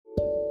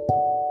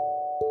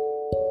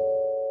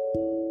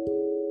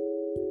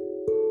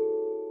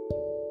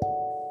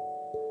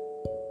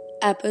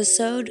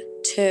Episode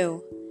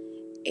 2,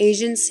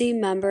 Agency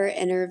Member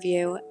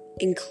Interview,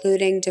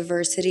 including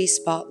Diversity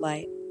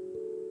Spotlight.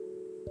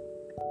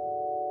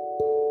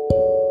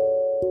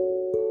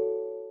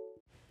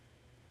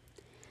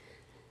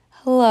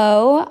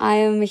 Hello, I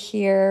am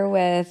here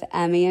with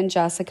Emmy and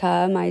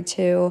Jessica, my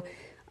two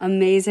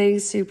amazing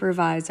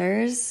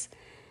supervisors.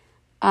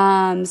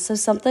 So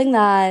something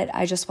that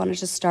I just wanted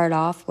to start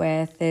off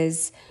with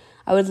is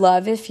I would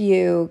love if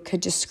you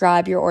could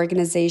describe your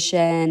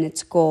organization,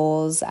 its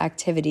goals,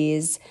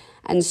 activities,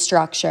 and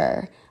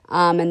structure,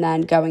 and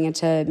then going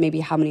into maybe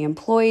how many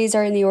employees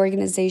are in the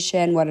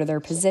organization, what are their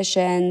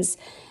positions,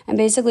 and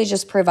basically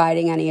just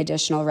providing any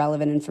additional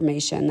relevant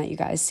information that you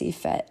guys see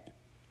fit.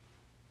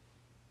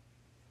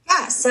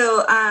 Yeah,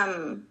 so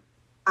I'm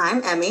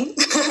Emmy.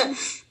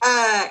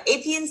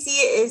 APNC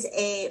is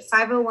a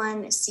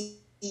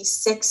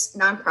 501c6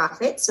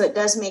 nonprofit, so it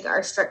does make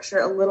our structure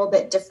a little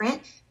bit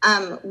different.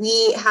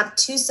 We have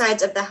two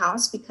sides of the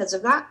house because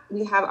of that.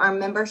 We have our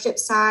membership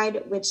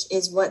side, which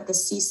is what the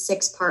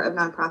C6 part of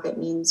nonprofit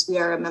means. We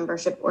are a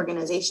membership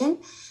organization.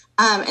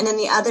 And then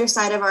the other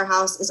side of our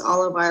house is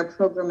all of our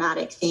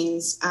programmatic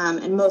things,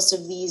 and most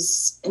of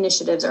these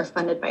initiatives are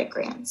funded by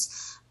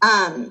grants.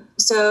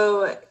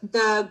 So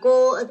the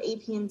goal of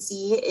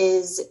APNC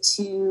is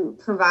to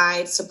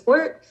provide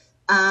support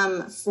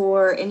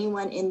for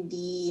anyone in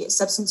the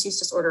substance use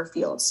disorder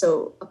field.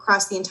 So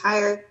across the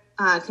entire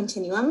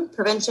continuum: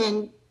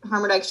 prevention,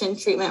 harm reduction,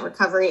 treatment,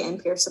 recovery,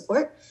 and peer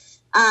support.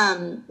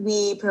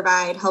 We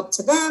provide help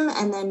to them,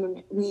 and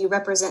then we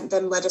represent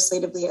them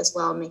legislatively as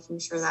well, making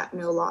sure that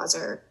no laws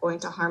are going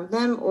to harm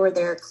them or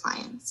their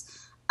clients.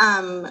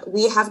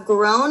 We have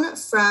grown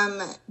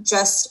from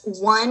just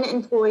one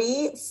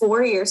employee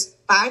 5 years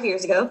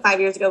ago. 5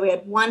 years ago, we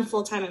had one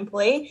full-time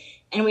employee,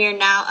 and we are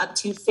now up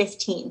to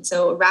 15.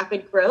 So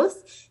rapid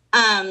growth,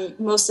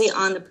 mostly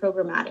on the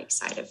programmatic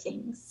side of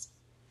things.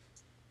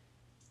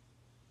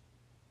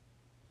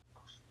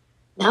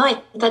 No, I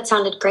think that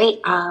sounded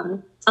great.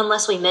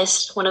 Unless we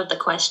missed one of the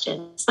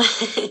questions.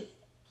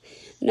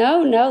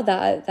 No,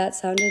 that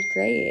sounded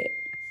great.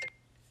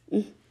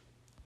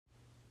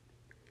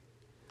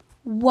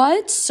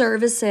 What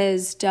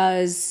services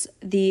does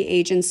the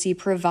agency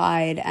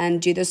provide,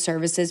 and do the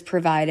services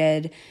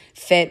provided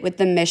fit with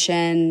the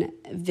mission,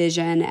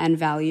 vision, and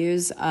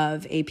values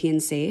of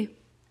APNC?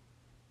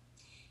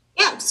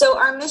 Yeah, so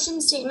our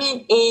mission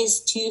statement is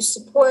to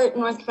support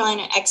North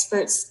Carolina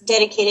experts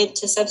dedicated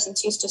to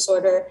substance use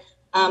disorder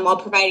while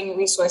providing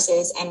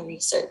resources and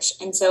research.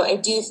 And so I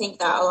do think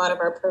that a lot of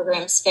our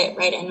programs fit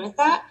right in with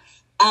that.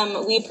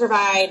 We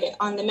provide,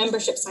 on the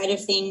membership side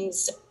of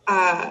things,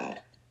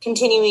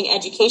 continuing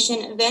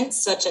education events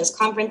such as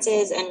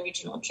conferences and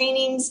regional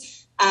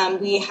trainings.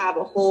 We have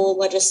a whole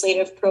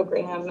legislative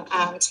program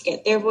to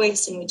get their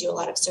voice, and we do a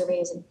lot of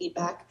surveys and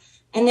feedback.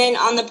 And then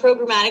on the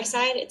programmatic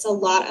side, it's a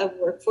lot of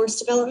workforce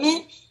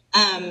development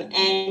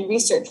and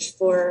research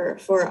for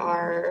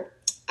our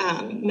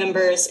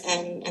members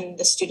and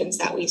the students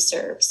that we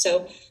serve.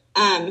 So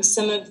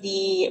some of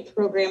the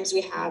programs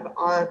we have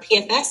are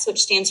PFS,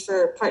 which stands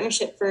for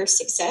Partnership for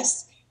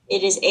Success.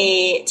 It is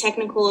a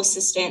technical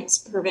assistance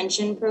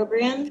prevention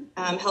program,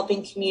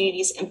 helping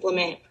communities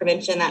implement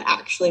prevention that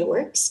actually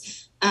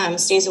works,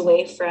 stays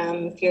away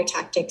from fear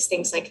tactics,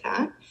 things like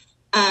that.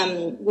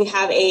 We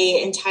have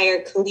an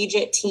entire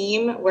collegiate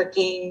team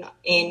working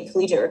in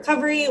collegiate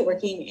recovery,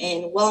 working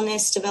in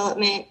wellness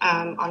development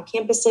on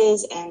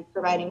campuses, and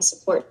providing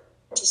support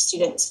to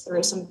students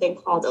through something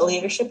called a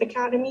Leadership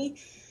Academy.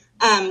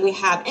 We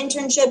have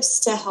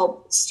internships to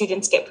help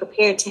students get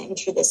prepared to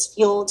enter this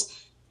field.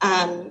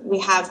 We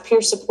have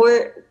peer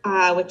support,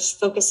 which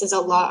focuses a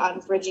lot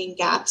on bridging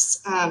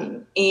gaps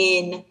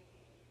in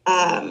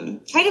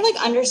kind of like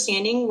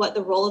understanding what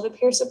the role of a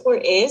peer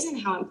support is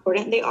and how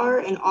important they are,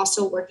 and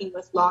also working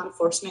with law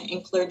enforcement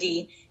and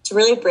clergy to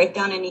really break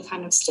down any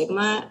kind of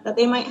stigma that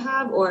they might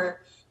have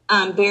or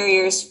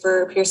barriers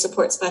for peer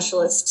support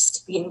specialists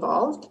to be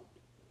involved.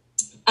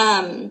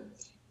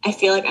 I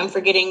feel like I'm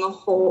forgetting a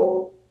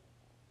whole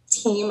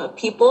team of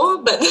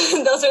people, but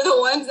those are the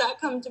ones that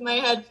come to my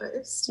head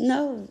first.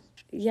 No,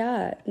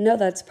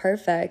 that's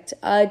perfect.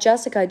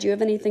 Jessica, do you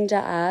have anything to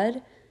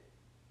add?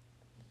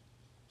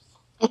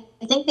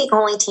 I think the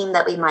only team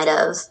that we might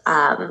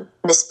have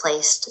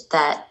misplaced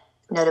that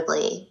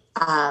notably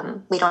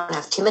we don't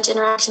have too much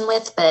interaction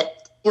with,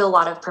 but do a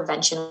lot of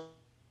prevention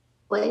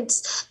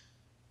with.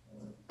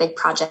 Big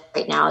project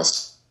right now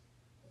is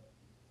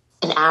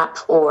an app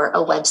or a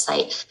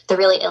website that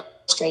really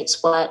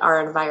illustrates what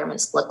our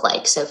environments look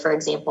like. So, for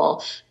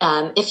example,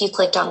 if you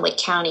clicked on Lake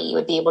County, you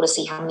would be able to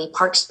see how many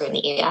parks are in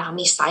the area, how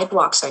many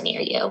sidewalks are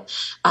near you,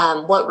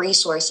 what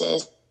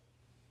resources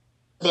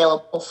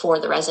available for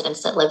the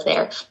residents that live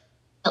there.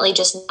 Really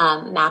just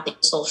mapping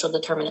social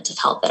determinants of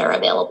health that are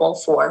available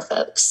for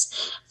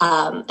folks.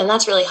 And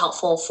that's really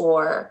helpful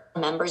for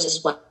members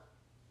as well.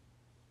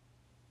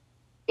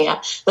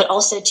 Yeah, but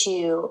also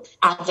to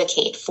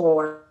advocate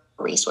for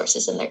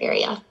resources in their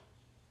area.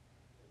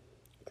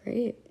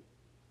 Great.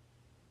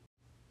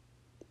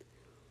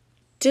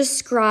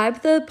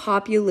 Describe the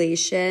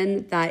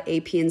population that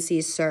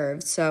APNC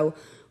serves. So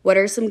what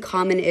are some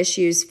common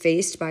issues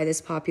faced by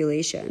this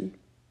population?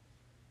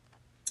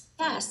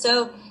 Yeah,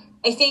 so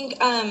I think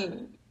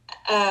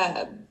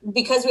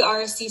because we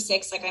are a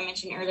C6, like I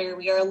mentioned earlier,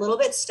 we are a little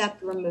bit step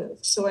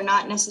removed. So we're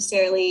not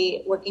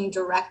necessarily working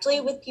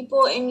directly with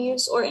people in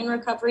use or in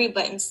recovery,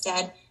 but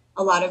instead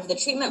a lot of the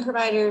treatment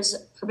providers,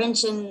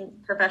 prevention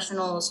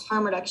professionals,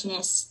 harm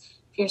reductionists,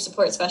 peer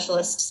support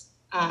specialists,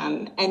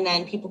 and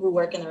then people who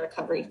work in the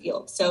recovery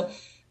field. So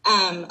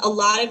a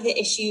lot of the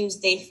issues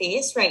they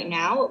face right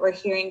now, what we're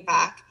hearing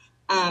back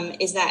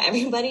is that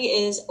everybody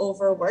is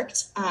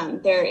overworked.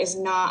 There is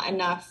not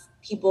enough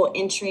people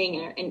entering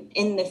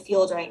in the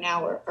field right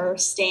now or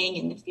staying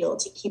in the field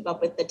to keep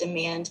up with the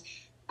demand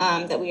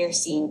that we are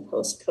seeing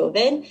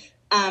post-COVID.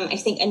 I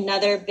think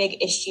another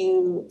big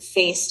issue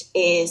faced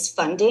is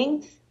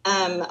funding.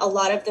 A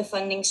lot of the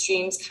funding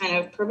streams kind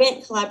of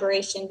prevent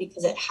collaboration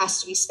because it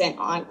has to be spent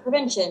on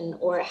prevention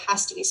or it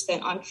has to be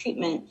spent on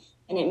treatment,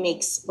 and it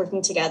makes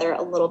working together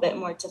a little bit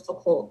more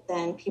difficult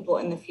than people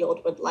in the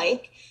field would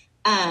like.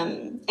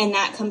 And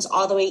that comes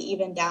all the way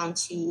even down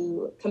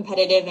to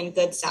competitive and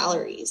good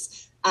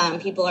salaries.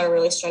 People are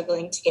really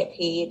struggling to get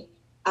paid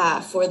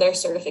for their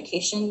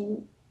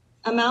certification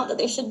amount that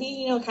they should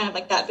be, kind of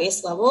like that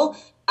base level,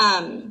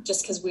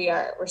 just because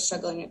we're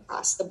struggling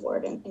across the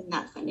board in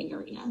that funding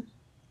arena.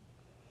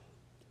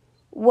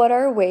 What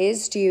are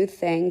ways do you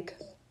think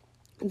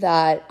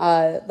that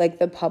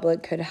the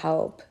public could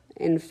help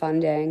in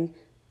funding?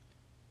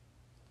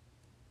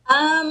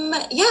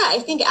 I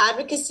think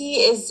advocacy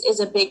is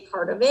a big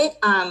part of it.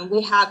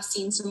 We have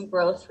seen some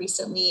growth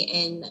recently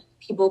in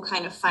people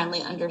kind of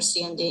finally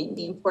understanding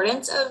the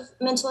importance of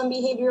mental and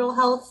behavioral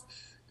health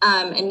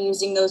and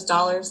using those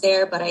dollars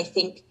there. But I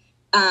think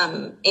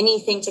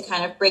anything to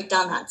kind of break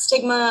down that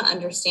stigma,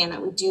 understand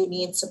that we do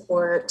need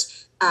support,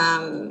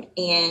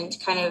 and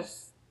kind of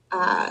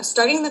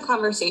starting the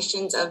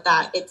conversations of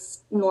that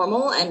it's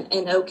normal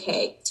and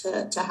okay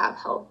to have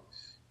help.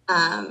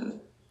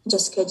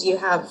 Just because you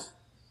have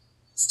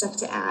stuff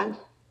to add?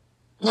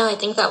 No, I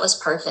think that was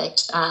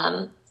perfect.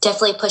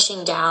 Definitely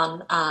pushing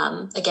down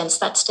against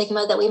that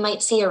stigma that we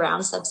might see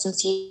around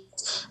substance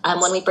use.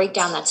 When we break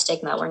down that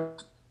stigma, we're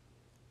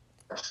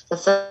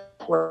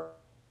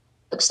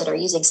folks that are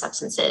using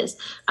substances,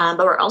 but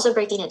we're also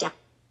breaking it down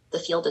the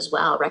field as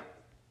well, right?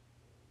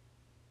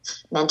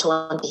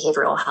 Mental and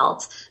behavioral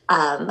health.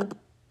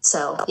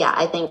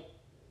 I think.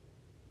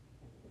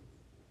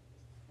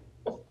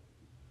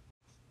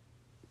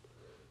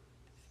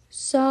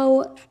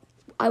 So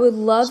I would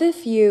love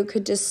if you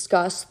could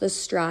discuss the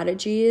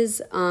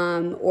strategies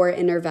or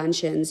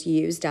interventions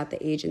used at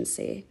the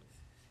agency.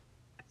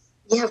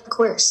 Yeah, of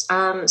course.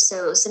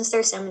 So since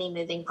there's so many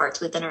moving parts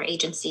within our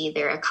agency,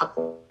 there are a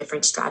couple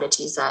different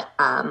strategies that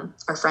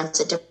our friends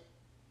at different.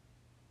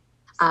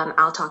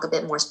 I'll talk a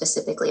bit more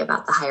specifically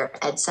about the higher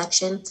ed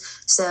section.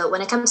 So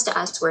when it comes to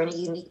us, we're in a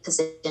unique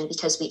position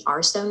because we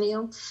are so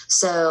new.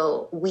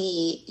 So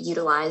we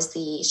utilize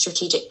the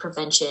strategic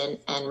prevention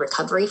and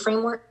recovery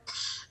framework,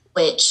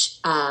 which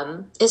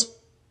is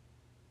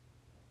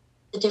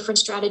the different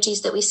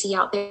strategies that we see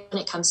out there when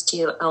it comes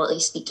to, I'll at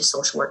least speak to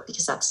social work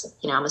because that's,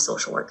 I'm a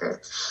social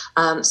worker.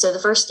 So the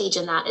first stage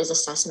in that is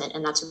assessment,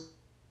 and that's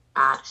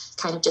at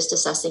kind of just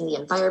assessing the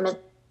environment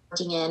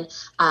working in,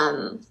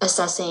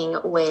 assessing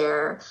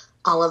where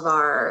all of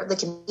the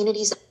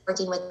communities that we're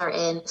working with are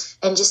in,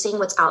 and just seeing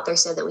what's out there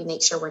so that we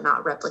make sure we're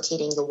not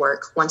replicating the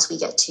work once we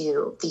get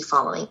to the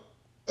following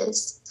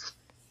is.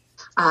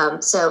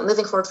 So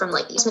moving forward from the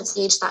assessment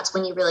stage, that's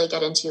when you really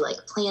get into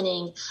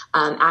planning,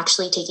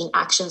 actually taking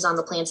actions on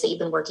the plans that you've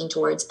been working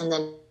towards, and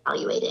then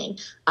evaluating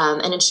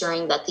and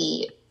ensuring that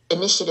the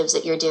initiatives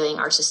that you're doing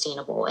are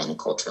sustainable and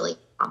culturally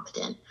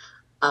competent.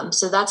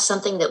 So that's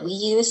something that we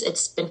use.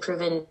 It's been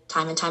proven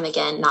time and time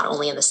again, not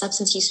only in the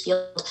substance use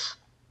field,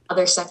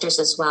 other sectors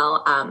as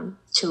well,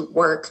 to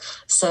work.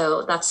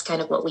 So that's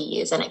kind of what we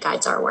use, and it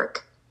guides our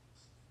work.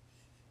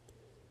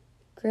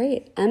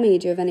 Great. Emmy,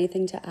 do you have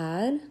anything to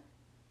add?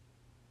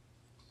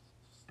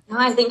 No,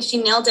 I think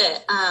she nailed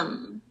it.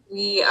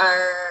 We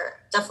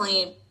are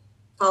definitely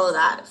follow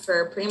that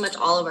for pretty much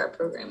all of our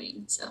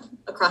programming, so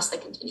across the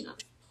continuum.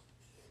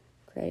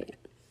 Great.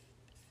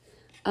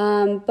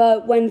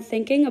 But when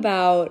thinking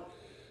about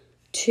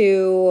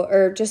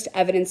just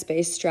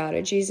evidence-based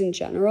strategies in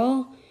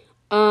general,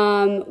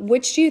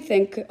 which do you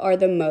think are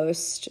the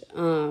most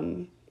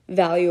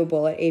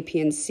valuable at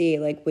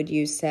APNC? Would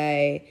you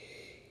say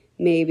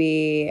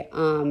maybe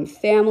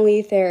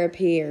family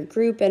therapy or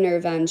group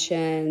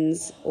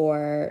interventions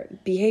or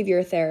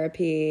behavior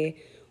therapy,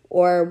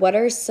 or what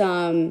are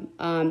some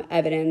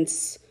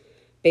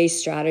evidence-based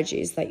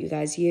strategies that you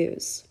guys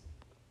use?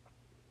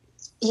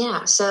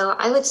 Yeah, so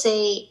I would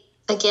say,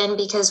 again,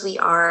 because we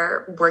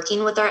are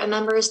working with our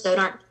members,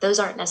 those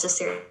aren't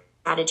necessary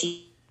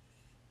strategies,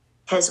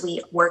 because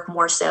we work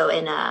more so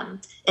in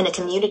a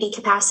community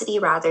capacity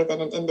rather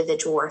than an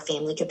individual or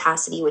family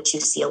capacity, which you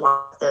see a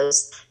lot of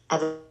those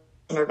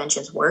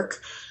interventions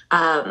work.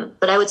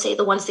 But I would say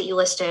the ones that you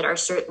listed are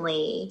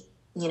certainly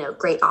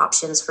great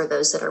options for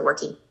those that are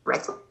working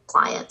directly with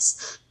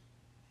clients.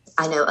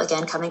 I know,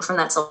 again, coming from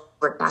that social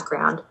work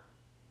background,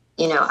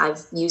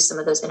 I've used some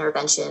of those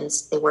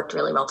interventions. They worked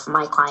really well for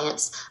my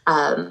clients.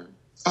 And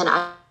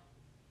I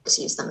just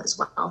use them as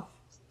well.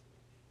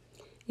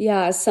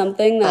 Yeah,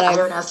 something that I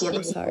don't know if you have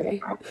I'm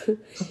sorry.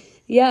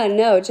 Yeah,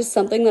 no, just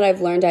something that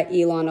I've learned at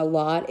Elon a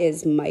lot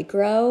is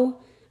micro,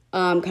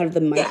 kind of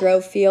the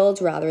micro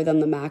field rather than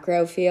the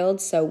macro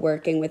field. So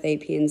working with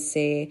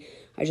APNC,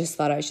 I just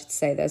thought I should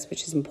say this,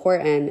 which is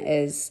important,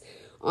 is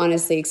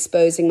honestly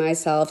exposing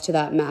myself to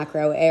that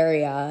macro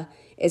area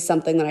is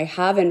something that I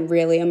haven't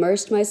really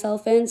immersed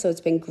myself in. So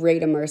it's been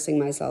great immersing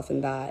myself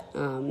in that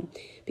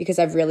because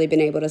I've really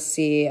been able to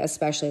see,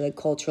 especially like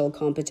cultural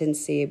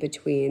competency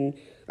between,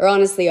 or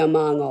honestly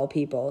among all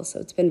people. So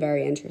it's been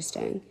very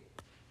interesting.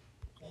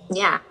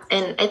 Yeah.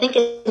 And I think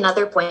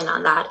another point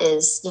on that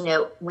is,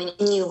 when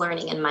you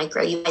learning in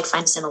micro, you might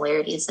find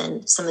similarities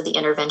in some of the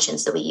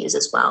interventions that we use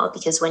as well.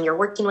 Because when you're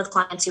working with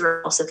clients, you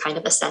are also kind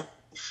of assessing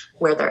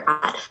where they're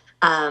at.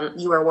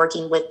 You are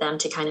working with them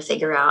to kind of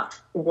figure out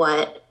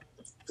what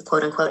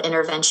quote unquote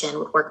intervention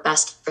would work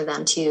best for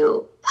them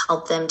to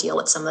help them deal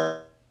with some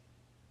of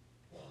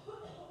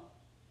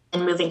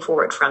and moving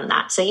forward from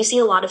that. So you see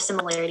a lot of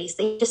similarities.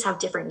 They just have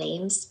different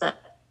names,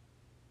 but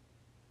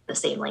the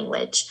same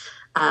language.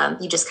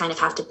 You just kind of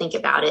have to think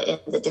about it in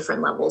the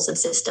different levels and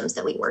systems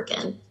that we work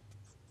in.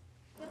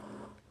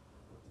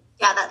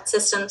 Yeah, that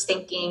systems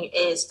thinking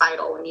is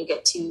vital when you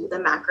get to the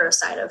macro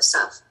side of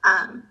stuff.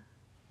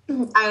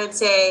 I would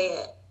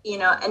say,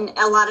 and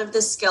a lot of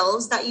the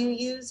skills that you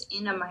use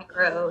in a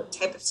micro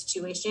type of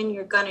situation,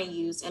 you're going to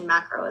use in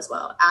macro as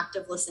well.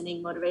 Active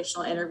listening,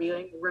 motivational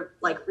interviewing,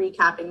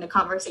 recapping the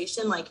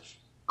conversation, like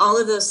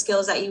all of those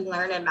skills that you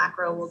learn in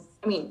micro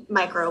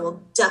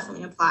will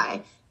definitely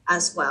apply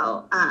as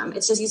well.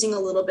 It's just using a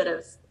little bit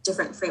of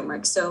different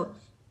frameworks. So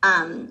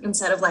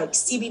instead of like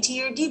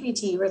CBT or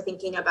DBT, we're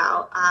thinking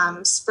about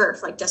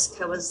SPURF, like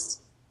Jessica was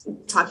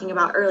talking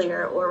about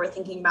earlier, or we're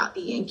thinking about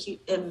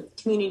the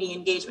community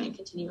engagement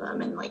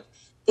continuum and like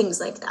things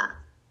like that.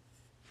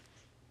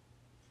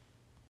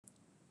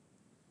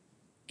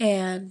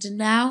 And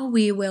now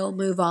we will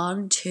move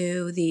on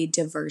to the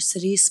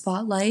diversity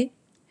spotlight.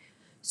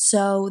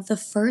 So the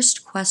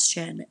first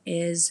question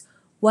is,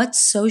 what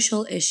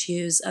social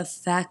issues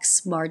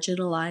affects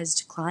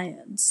marginalized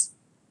clients?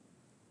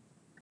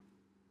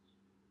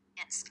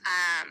 Yes,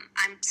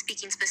 I'm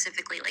speaking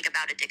specifically like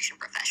about addiction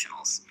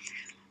professionals.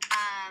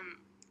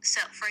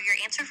 So for your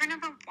answer for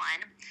number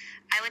one,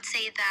 I would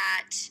say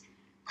that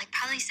like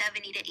probably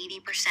 70 to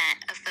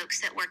 80% of folks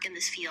that work in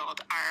this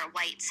field are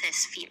white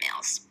cis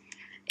females.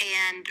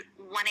 And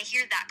when I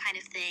hear that kind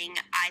of thing,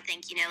 I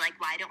think,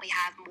 why don't we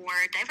have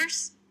more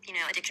diverse,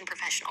 addiction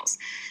professionals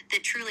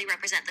that truly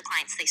represent the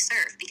clients they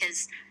serve?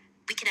 Because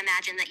we can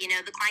imagine that,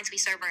 the clients we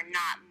serve are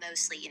not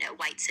mostly,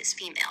 white cis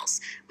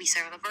females. We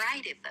serve a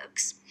variety of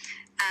folks.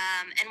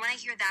 And when I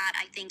hear that,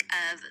 I think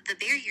of the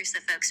barriers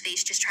that folks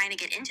face just trying to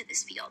get into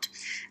this field.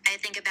 I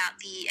think about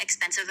the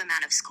expensive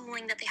amount of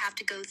schooling that they have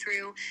to go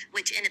through,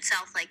 which in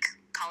itself, like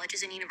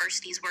colleges and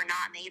universities were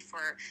not made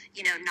for,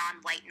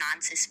 non-white,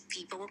 non-cis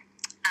people.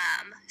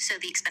 So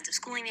the expensive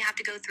schooling they have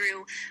to go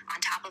through on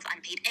top of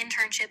unpaid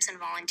internships and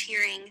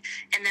volunteering.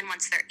 And then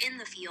once they're in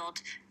the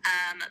field,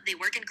 they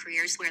work in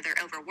careers where they're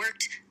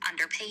overworked,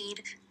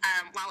 underpaid,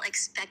 while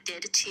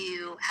expected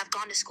to have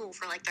gone to school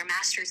for like their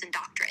masters and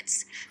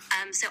doctorates.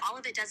 So all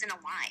of it doesn't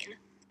align.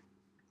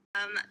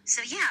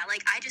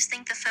 I just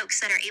think the folks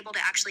that are able to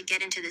actually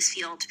get into this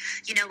field,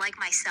 like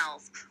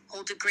myself,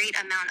 hold a great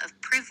amount of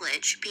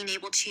privilege being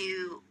able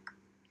to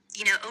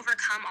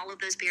overcome all of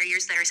those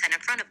barriers that are set in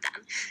front of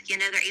them.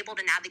 They're able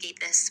to navigate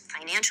this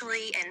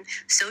financially and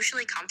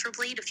socially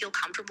comfortably to feel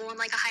comfortable in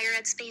like a higher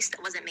ed space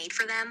that wasn't made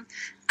for them.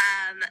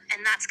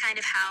 And that's kind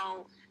of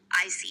how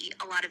I see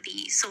a lot of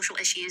the social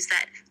issues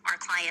that our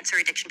clients or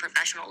addiction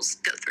professionals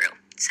go through.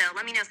 So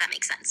let me know if that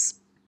makes sense.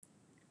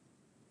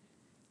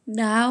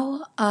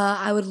 Now,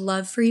 I would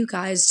love for you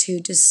guys to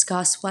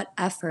discuss what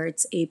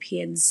efforts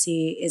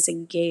APNC is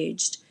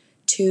engaged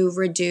to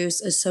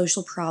reduce a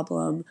social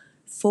problem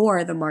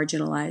for the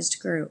marginalized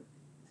group.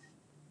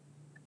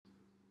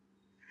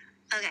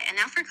 Okay, and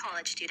now for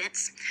college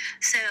students.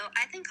 So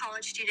I think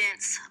college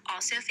students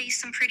also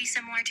face some pretty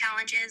similar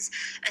challenges,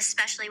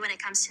 especially when it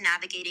comes to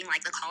navigating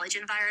like the college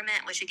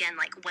environment, which again,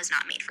 like was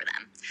not made for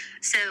them.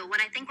 So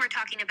when I think we're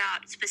talking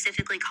about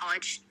specifically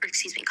college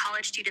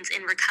students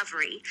in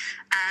recovery,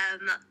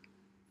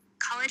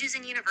 colleges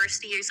and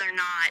universities are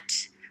not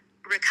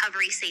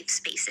recovery safe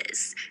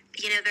spaces.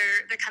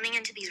 They're coming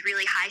into these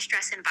really high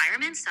stress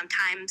environments.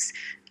 Sometimes,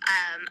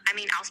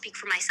 I'll speak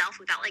for myself,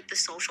 without like the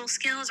social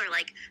skills or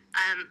like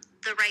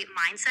the right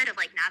mindset of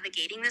like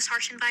navigating this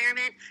harsh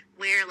environment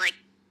where like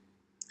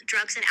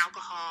drugs and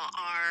alcohol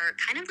are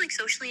kind of like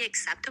socially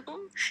acceptable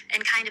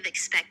and kind of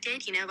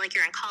expected. Like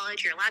you're in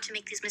college, you're allowed to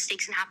make these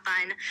mistakes and have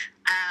fun.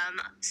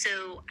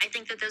 So I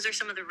think that those are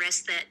some of the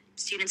risks that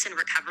students in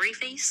recovery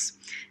face.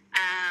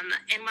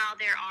 And while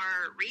there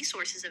are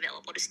resources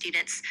available to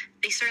students,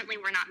 they certainly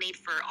were not made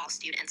for all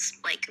students.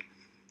 Like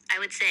I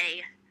would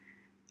say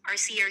our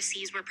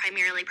CRCs were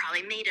primarily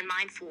probably made in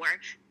mind for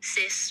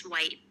cis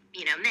white,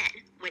 men,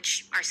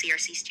 which our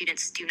CRC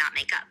students do not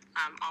make up,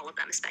 all of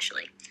them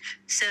especially.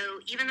 So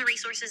even the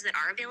resources that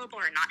are available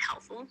are not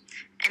helpful.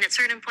 And at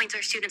certain points,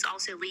 our students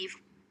also leave,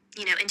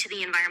 into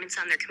the environments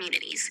on their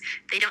communities.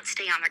 They don't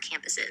stay on their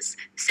campuses.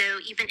 So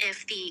even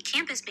if the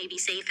campus may be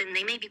safe and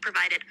they may be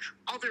provided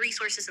all the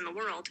resources in the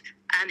world,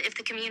 if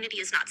the community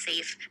is not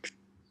safe,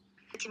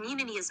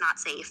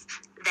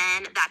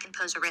 then that can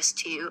pose a risk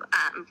to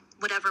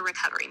whatever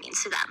recovery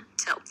means to them.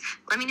 So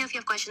let me know if you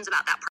have questions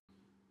about that part.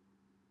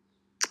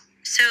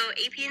 So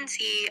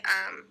APNC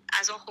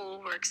as a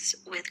whole works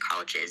with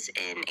colleges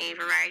in a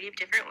variety of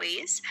different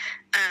ways.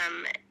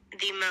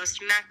 The most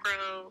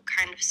macro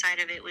kind of side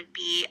of it would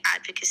be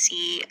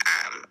advocacy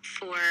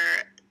for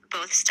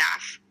both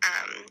staff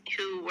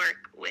who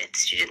work with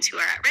students who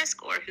are at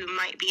risk or who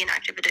might be in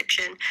active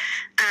addiction,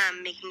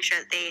 making sure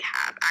that they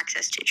have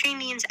access to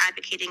trainings,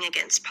 advocating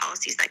against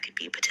policies that could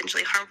be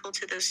potentially harmful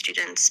to those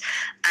students,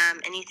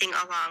 anything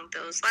along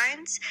those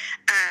lines.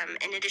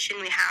 In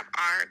addition, we have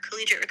our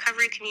collegiate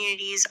recovery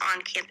communities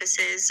on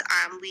campuses.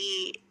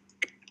 We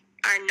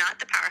are not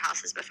the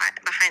powerhouses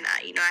behind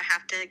that. I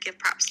have to give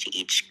props to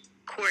each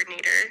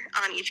coordinator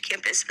on each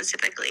campus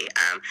specifically.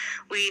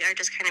 We are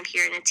just kind of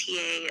here in a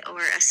TA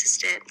or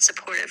assistant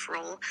supportive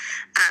role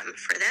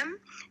for them.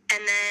 And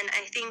then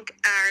I think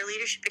our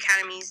leadership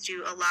academies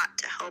do a lot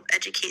to help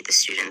educate the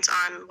students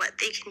on what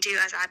they can do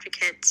as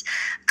advocates,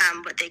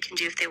 what they can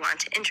do if they want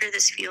to enter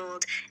this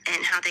field,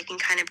 and how they can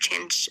kind of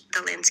change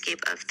the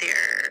landscape of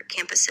their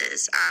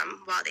campuses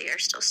while they are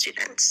still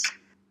students.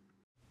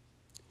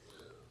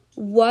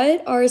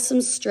 What are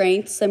some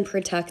strengths and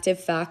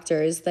protective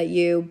factors that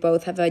you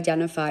both have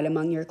identified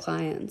among your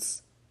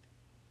clients?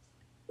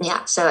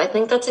 Yeah, so I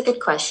think that's a good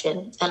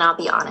question. And I'll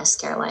be honest,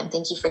 Caroline,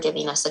 thank you for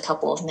giving us a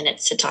couple of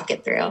minutes to talk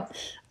it through.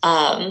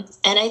 And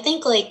I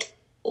think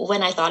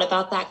when I thought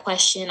about that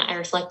question, I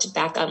reflected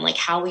back on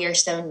how we are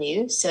so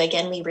new. So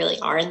again, we really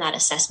are in that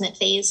assessment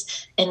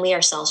phase, and we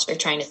ourselves are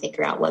trying to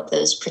figure out what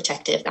those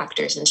protective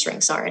factors and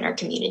strengths are in our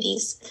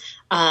communities.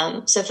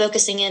 So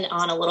focusing in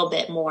on a little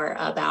bit more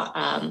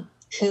about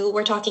who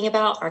we're talking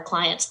about, our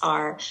clients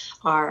are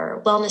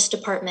our wellness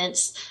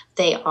departments.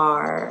 They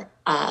are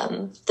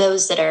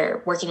those that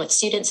are working with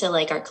students, so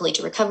our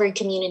collegiate recovery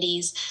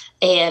communities.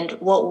 And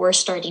what we're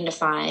starting to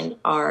find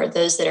are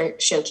those that are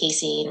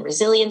showcasing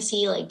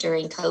resiliency,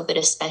 during COVID,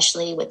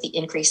 especially with the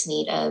increased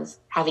need of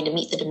having to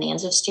meet the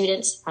demands of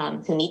students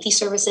who need these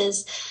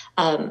services.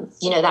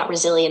 That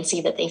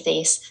resiliency that they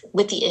face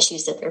with the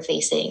issues that they're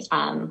facing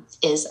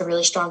is a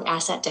really strong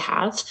asset to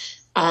have.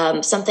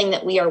 Something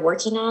that we are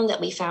working on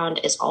that we found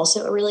is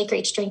also a really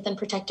great strength and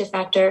protective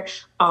factor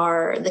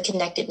are the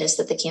connectedness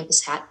that the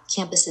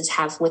campuses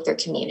have with their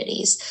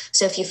communities.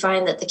 So if you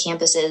find that the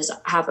campuses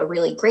have a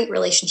really great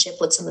relationship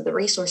with some of the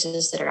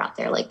resources that are out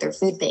there, like their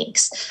food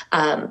banks,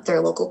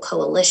 their local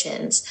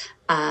coalitions,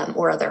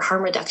 or other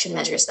harm reduction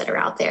measures that are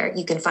out there,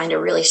 you can find a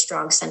really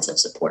strong sense of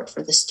support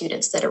for the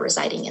students that are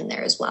residing in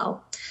there as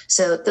well.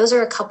 So those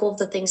are a couple of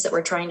the things that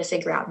we're trying to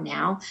figure out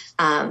now,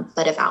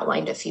 but I've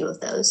outlined a few of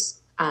those.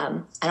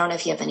 I don't know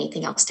if you have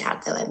anything else to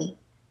add, though, Emmy.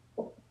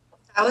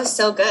 That was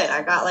so good.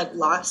 I got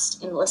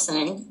lost in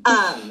listening.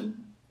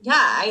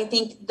 I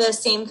think the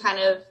same kind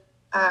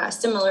of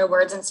similar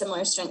words and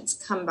similar strengths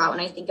come about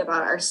when I think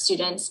about our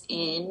students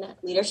in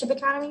Leadership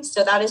Academy.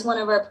 So that is one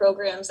of our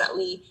programs that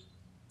we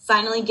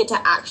finally get to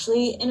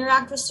actually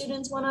interact with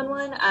students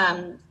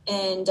one-on-one.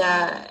 And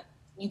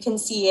you can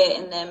see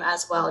it in them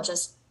as well,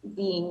 just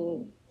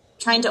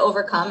trying to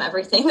overcome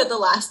everything that the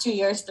last 2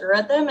 years threw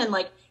at them, and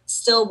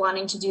still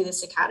wanting to do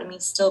this academy,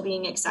 still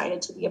being excited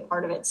to be a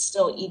part of it,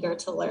 still eager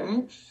to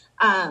learn,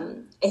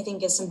 I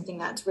think is something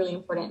that's really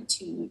important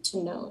to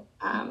note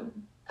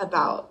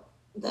about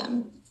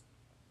them.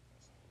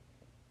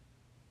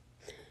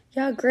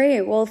 Yeah,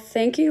 great. Well,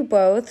 thank you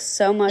both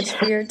so much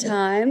for your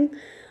time.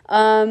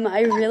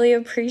 I really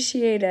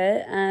appreciate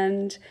it,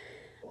 and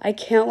I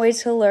can't wait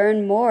to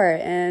learn more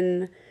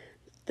in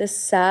the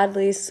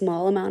sadly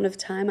small amount of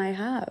time I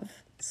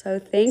have. So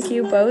thank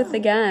you both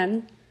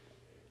again.